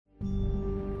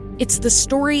It's the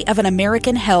story of an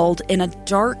American held in a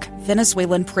dark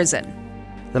Venezuelan prison.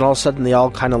 Then all of a sudden they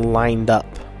all kind of lined up.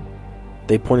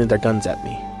 They pointed their guns at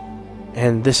me.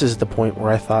 And this is the point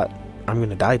where I thought, I'm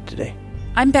going to die today.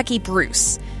 I'm Becky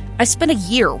Bruce. I spent a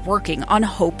year working on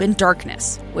Hope in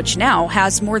Darkness, which now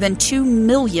has more than 2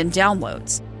 million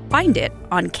downloads. Find it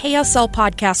on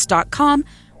kslpodcast.com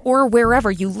or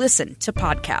wherever you listen to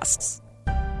podcasts.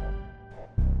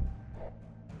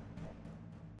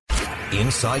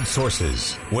 Inside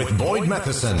Sources with Boyd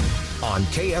Matheson on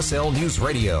KSL News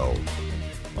Radio.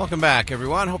 Welcome back,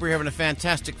 everyone. Hope you're having a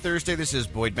fantastic Thursday. This is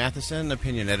Boyd Matheson,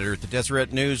 opinion editor at the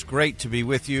Deseret News. Great to be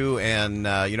with you. And,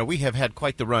 we have had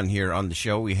quite the run here on the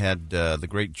show. We had the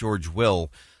great George Will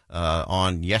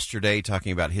on yesterday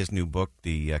talking about his new book,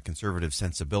 The Conservative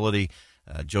Sensibility.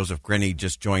 Joseph Grenny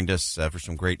just joined us for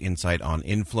some great insight on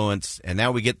influence. And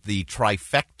now we get the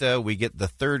trifecta. We get the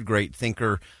third great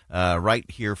thinker right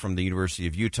here from the University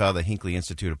of Utah, the Hinckley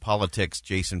Institute of Politics.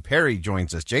 Jason Perry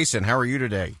joins us. Jason, how are you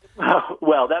today?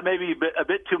 Well, that may be a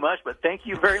bit too much, but thank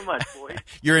you very much, Boyd.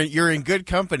 You're in good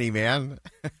company, man.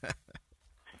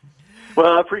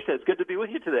 Well, I appreciate it. It's good to be with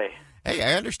you today. Hey,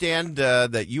 I understand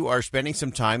that you are spending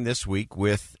some time this week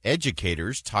with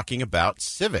educators talking about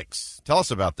civics. Tell us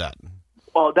about that.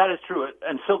 Well, that is true,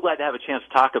 and so glad to have a chance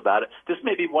to talk about it. This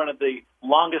may be one of the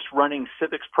longest-running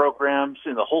civics programs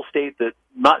in the whole state that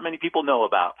not many people know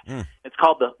about. It's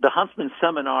called the Huntsman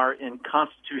Seminar in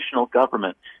Constitutional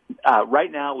Government. Right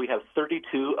now, we have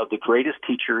 32 of the greatest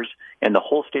teachers in the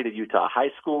whole state of Utah,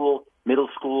 high school, middle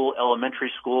school,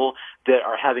 elementary school, that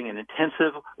are having an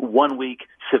intensive one-week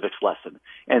civics lesson.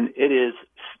 And it is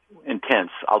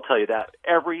intense, I'll tell you that.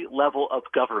 Every level of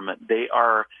government, they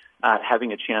are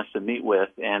having a chance to meet with,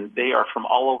 and they are from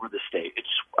all over the state. It's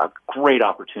a great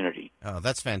opportunity. Oh,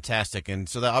 that's fantastic. And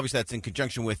so obviously that's in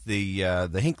conjunction with the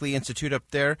Hinckley Institute up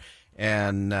there.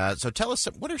 And so tell us,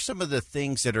 what are some of the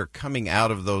things that are coming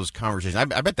out of those conversations?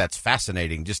 I bet that's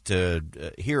fascinating just to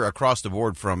hear across the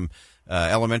board from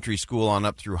elementary school on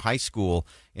up through high school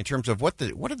in terms of what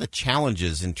are the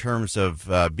challenges in terms of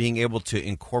being able to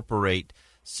incorporate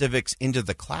civics into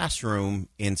the classroom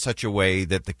in such a way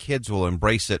that the kids will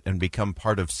embrace it and become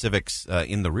part of civics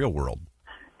in the real world.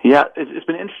 Yeah, it's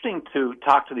been interesting to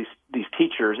talk to these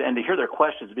teachers and to hear their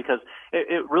questions, because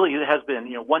it really has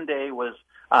been, one day was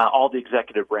all the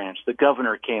executive branch. The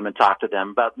governor came and talked to them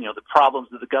about, the problems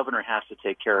that the governor has to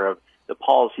take care of, the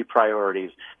policy priorities.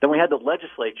 Then we had the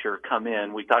legislature come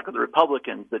in. We talked to the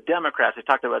Republicans, the Democrats. They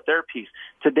talked about their piece.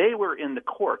 Today we're in the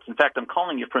courts. In fact, I'm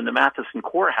calling you from the Matheson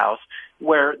Courthouse,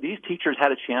 where these teachers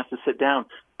had a chance to sit down.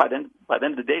 By the end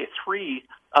of the day, 3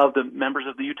 of the members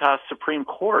of the Utah Supreme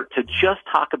Court to just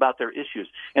talk about their issues.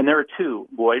 And there are 2,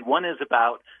 Boyd. One is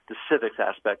about the civics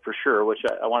aspect, for sure, which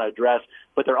I want to address.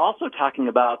 But they're also talking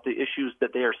about the issues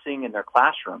that they are seeing in their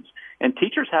classrooms. And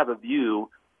teachers have a view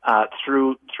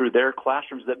through their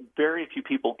classrooms that very few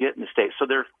people get in the state. So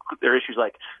there are issues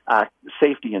like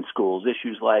safety in schools,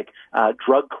 issues like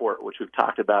drug court, which we've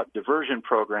talked about, diversion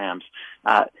programs,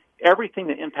 everything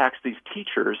that impacts these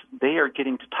teachers. They are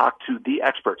getting to talk to the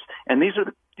experts, and these are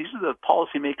the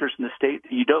policymakers in the state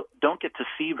that you don't get to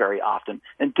see very often,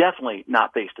 and definitely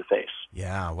not face to face.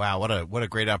 Yeah, wow, what a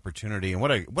great opportunity, and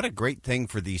what a great thing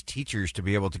for these teachers to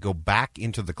be able to go back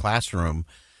into the classroom.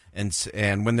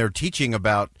 And when they're teaching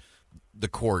about the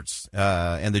courts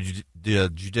and the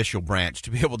judicial branch,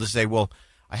 to be able to say, well,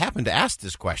 I happened to ask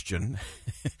this question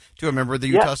to a member of the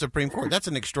Utah Supreme Court. That's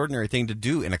an extraordinary thing to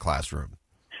do in a classroom.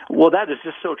 Well, that is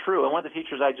just so true. And one of the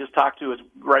teachers I just talked to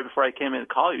right before I came in to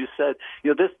call you said,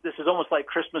 this is almost like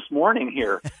Christmas morning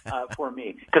here for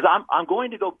me, because I'm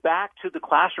going to go back to the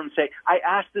classroom and say, I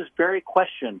asked this very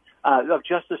question of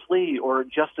Justice Lee or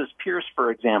Justice Pierce, for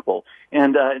example,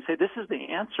 and say, this is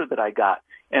the answer that I got.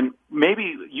 And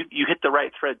maybe you hit the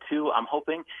right thread, too, I'm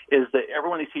hoping, is that every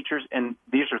one of these teachers, and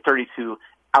these are 32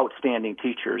 outstanding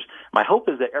teachers, my hope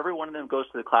is that every one of them goes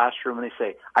to the classroom and they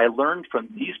say, I learned from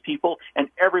these people, and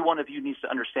every one of you needs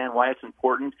to understand why it's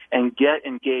important and get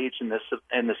engaged in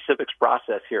the civics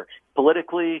process here.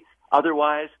 Politically,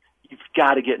 otherwise, you've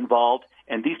got to get involved,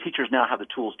 and these teachers now have the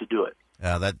tools to do it.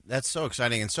 That's so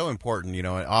exciting and so important.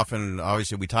 Often,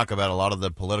 obviously, we talk about a lot of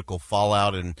the political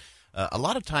fallout, and a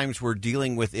lot of times we're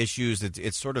dealing with issues.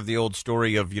 It's sort of the old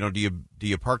story of, do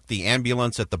you park the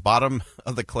ambulance at the bottom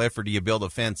of the cliff, or do you build a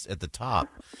fence at the top?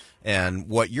 And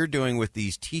what you're doing with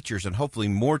these teachers, and hopefully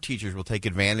more teachers will take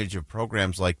advantage of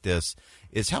programs like this,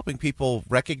 is helping people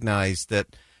recognize that,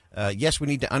 yes, we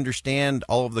need to understand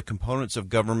all of the components of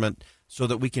government so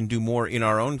that we can do more in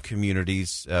our own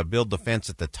communities, build the fence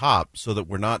at the top so that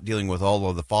we're not dealing with all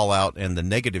of the fallout and the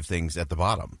negative things at the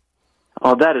bottom.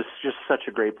 Oh, that is just such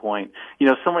a great point.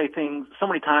 So many things, so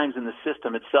many times in the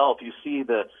system itself, you see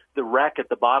the wreck at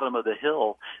the bottom of the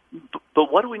hill.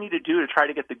 But what do we need to do to try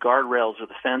to get the guardrails or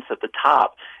the fence at the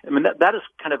top? I mean, that is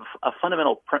kind of a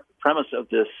fundamental premise of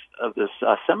this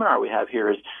seminar we have here.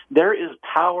 Is there is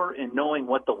power in knowing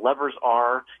what the levers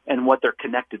are and what they're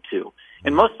connected to.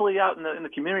 And mostly out in the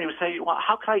community, we say, well,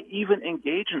 how can I even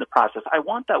engage in the process? I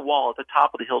want that wall at the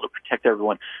top of the hill to protect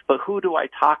everyone, but who do I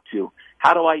talk to?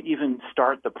 How do I even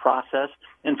start the process?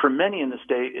 And for many in the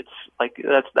state, it's like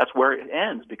that's where it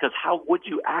ends, because how would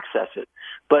you access it?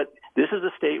 But this is a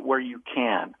state where you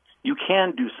can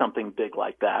do something big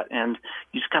like that, and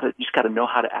you just gotta know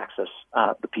how to access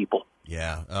the people.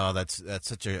 Yeah, that's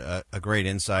such a great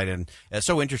insight, and it's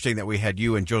so interesting that we had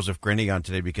you and Joseph Grinny on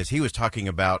today, because he was talking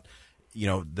about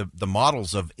the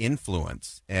models of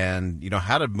influence and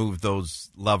how to move those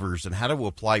levers and how to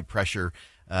apply pressure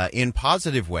in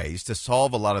positive ways to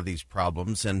solve a lot of these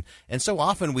problems. And so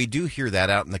often we do hear that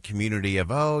out in the community of,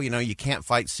 you can't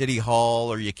fight City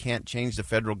Hall, or you can't change the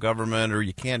federal government, or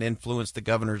you can't influence the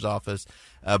governor's office.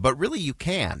 But really you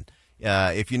can.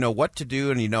 If you know what to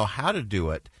do and you know how to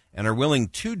do it and are willing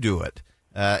to do it,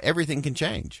 everything can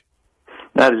change.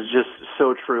 That is just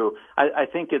so true. I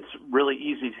think it's really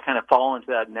easy to kind of fall into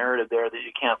that narrative there that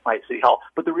you can't fight City Hall.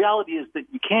 But the reality is that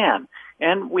you can.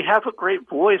 And we have a great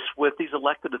voice with these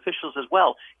elected officials as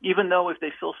well, even though if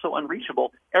they feel so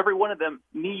unreachable, every one of them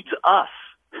needs us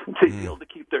to be able to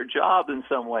keep their job in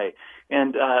some way.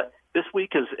 And this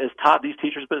week has taught these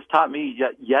teachers, but it's taught me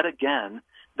yet again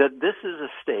that this is a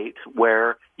state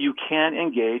where you can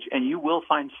engage and you will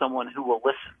find someone who will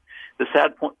listen.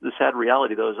 The sad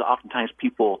reality, though, is oftentimes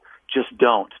people just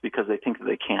don't, because they think that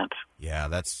they can't. Yeah,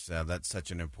 that's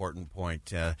such an important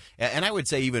point. And I would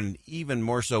say even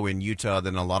more so in Utah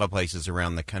than a lot of places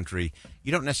around the country,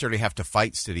 you don't necessarily have to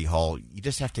fight City Hall. You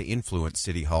just have to influence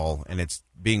City Hall, and it's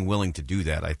being willing to do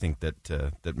that, I think,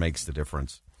 that makes the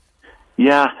difference.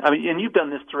 Yeah, I mean, and you've done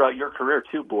this throughout your career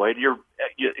too, Boyd. You're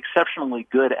exceptionally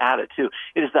good at it too.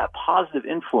 It is that positive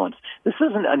influence. This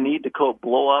isn't a need to go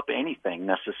blow up anything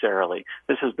necessarily.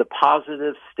 This is the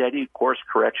positive, steady course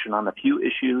correction on a few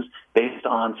issues based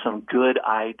on some good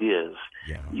ideas.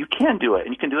 Yeah. You can do it,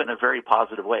 and you can do it in a very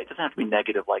positive way. It doesn't have to be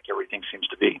negative like everything seems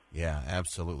to be. Yeah,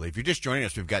 absolutely. If you're just joining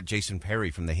us, we've got Jason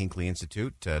Perry from the Hinckley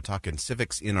Institute talking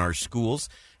civics in our schools,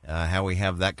 how we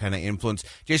have that kind of influence.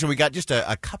 Jason, we got just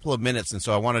a couple of minutes, and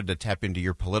so I wanted to tap into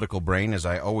your political brain, as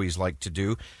I always like to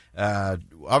do.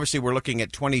 Obviously, we're looking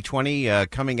at 2020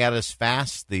 coming at us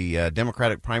fast. The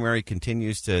Democratic primary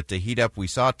continues to heat up. We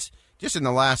saw it just in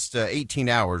the last 18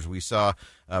 hours. We saw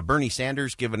Bernie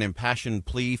Sanders give an impassioned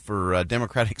plea for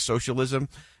democratic socialism,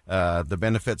 the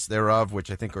benefits thereof, which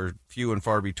I think are few and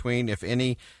far between, if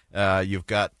any. You've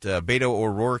got Beto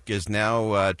O'Rourke is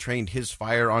now trained his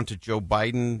fire onto Joe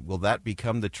Biden. Will that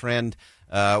become the trend?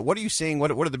 What are you seeing?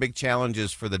 What are the big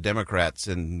challenges for the Democrats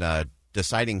in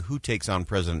deciding who takes on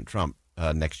President Trump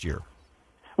next year?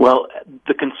 Well,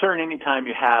 the concern anytime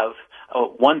you have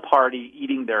one party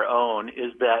eating their own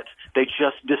is that they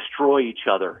just destroy each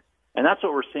other. And that's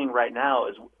what we're seeing right now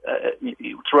is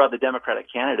throughout the Democratic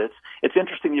candidates. It's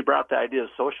interesting you brought up the idea of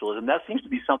socialism. That seems to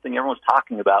be something everyone's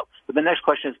talking about. But the next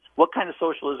question is, what kind of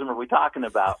socialism are we talking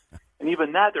about? And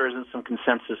even that there isn't some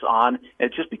consensus on.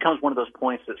 It just becomes one of those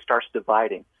points that starts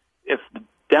dividing. If the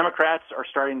Democrats are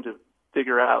starting to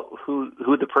figure out who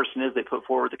the person is they put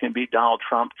forward that can beat Donald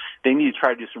Trump, they need to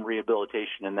try to do some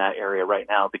rehabilitation in that area right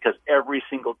now, because every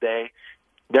single day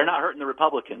they're not hurting the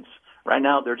Republicans. Right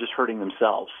now, they're just hurting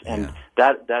themselves, and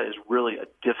that is really a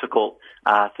difficult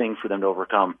thing for them to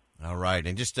overcome. All right,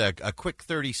 and just a quick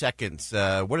 30 seconds.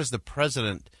 What does the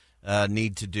president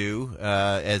need to do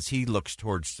as he looks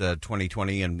towards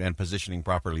 2020 and positioning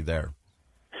properly there?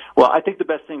 Well, I think the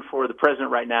best thing for the president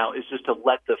right now is just to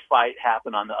let the fight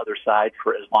happen on the other side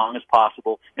for as long as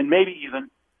possible, and maybe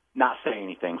even not say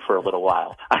anything for a little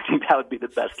while. I think that would be the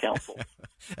best counsel.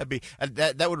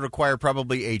 That would require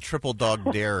probably a triple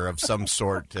dog dare of some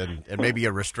sort, and maybe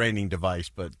a restraining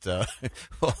device. But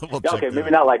we'll check. Okay, maybe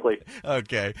not likely.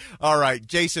 Okay, all right.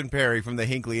 Jason Perry from the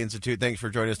Hinckley Institute. Thanks for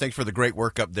joining us. Thanks for the great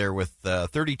work up there with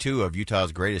 32 of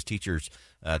Utah's greatest teachers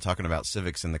talking about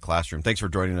civics in the classroom. Thanks for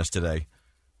joining us today.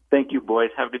 Thank you,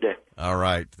 boys. Have a good day. All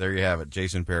right. There you have it.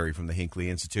 Jason Perry from the Hinckley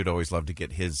Institute. Always love to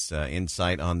get his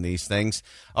insight on these things.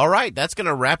 All right. That's going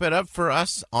to wrap it up for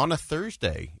us on a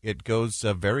Thursday. It goes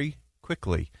very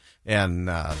quickly. And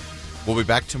we'll be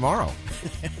back tomorrow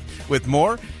with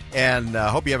more. And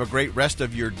hope you have a great rest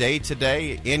of your day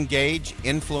today. Engage,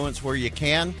 influence where you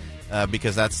can,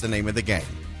 because that's the name of the game.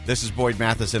 This is Boyd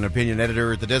Matheson, opinion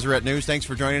editor at the Deseret News. Thanks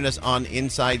for joining us on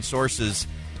Inside Sources.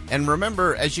 And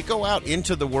remember, as you go out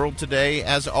into the world today,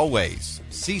 as always,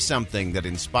 see something that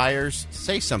inspires,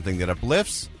 say something that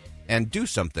uplifts, and do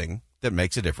something that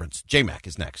makes a difference. J-Mac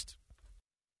is next.